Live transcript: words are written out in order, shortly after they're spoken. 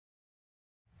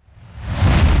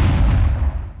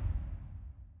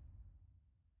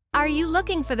Are you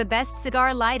looking for the best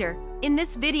cigar lighter? In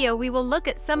this video we will look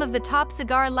at some of the top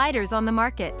cigar lighters on the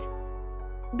market.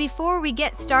 Before we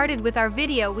get started with our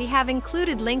video, we have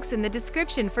included links in the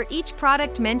description for each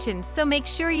product mentioned, so make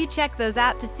sure you check those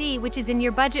out to see which is in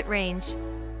your budget range.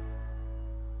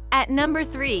 At number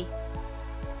 3.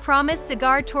 Promise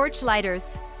Cigar Torch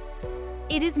Lighters.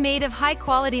 It is made of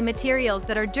high-quality materials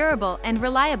that are durable and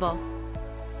reliable.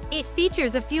 It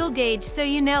features a fuel gauge so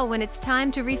you know when it's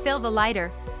time to refill the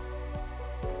lighter.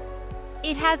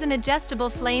 It has an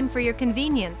adjustable flame for your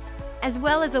convenience, as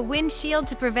well as a wind shield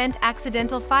to prevent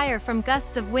accidental fire from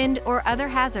gusts of wind or other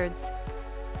hazards.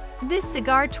 This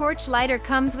cigar torch lighter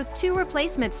comes with 2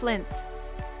 replacement flints.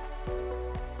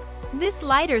 These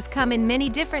lighters come in many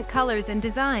different colors and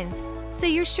designs, so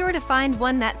you're sure to find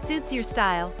one that suits your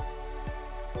style.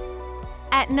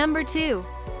 At number 2.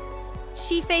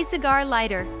 XIFEI Cigar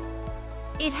Lighter.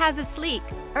 It has a sleek,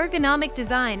 ergonomic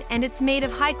design and it's made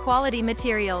of high-quality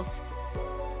materials.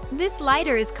 This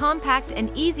lighter is compact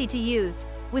and easy to use,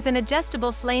 with an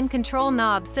adjustable flame control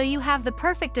knob so you have the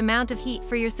perfect amount of heat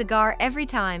for your cigar every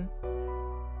time.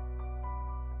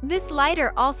 This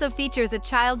lighter also features a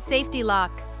child safety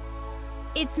lock.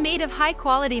 It's made of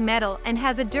high-quality metal and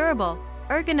has a durable,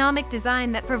 ergonomic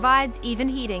design that provides even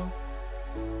heating.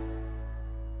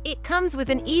 It comes with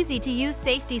an easy-to-use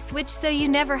safety switch so you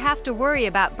never have to worry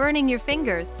about burning your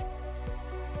fingers.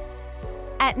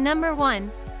 At number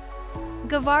 1.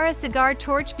 GUEVARA Cigar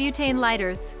Torch Butane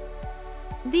Lighters.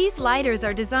 These lighters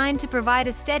are designed to provide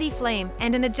a steady flame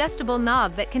and an adjustable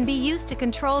knob that can be used to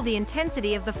control the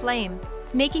intensity of the flame,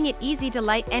 making it easy to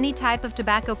light any type of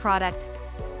tobacco product.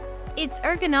 Its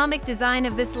ergonomic design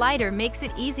of this lighter makes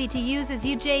it easy to use as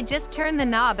you just turn the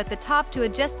knob at the top to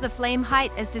adjust the flame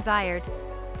height as desired.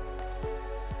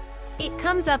 It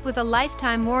comes up with a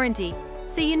lifetime warranty,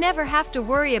 so you never have to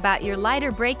worry about your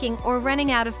lighter breaking or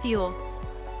running out of fuel.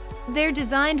 They're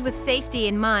designed with safety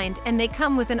in mind and they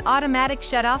come with an automatic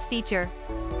shut-off feature.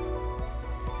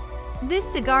 This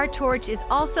cigar torch is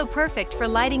also perfect for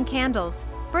lighting candles,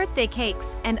 birthday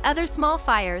cakes, and other small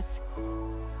fires.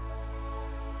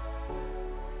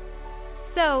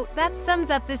 So, that sums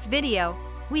up this video.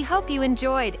 We hope you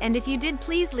enjoyed, and if you did,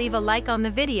 please leave a like on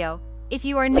the video. If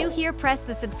you are new here, press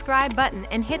the subscribe button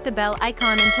and hit the bell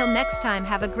icon. Until next time,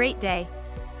 have a great day.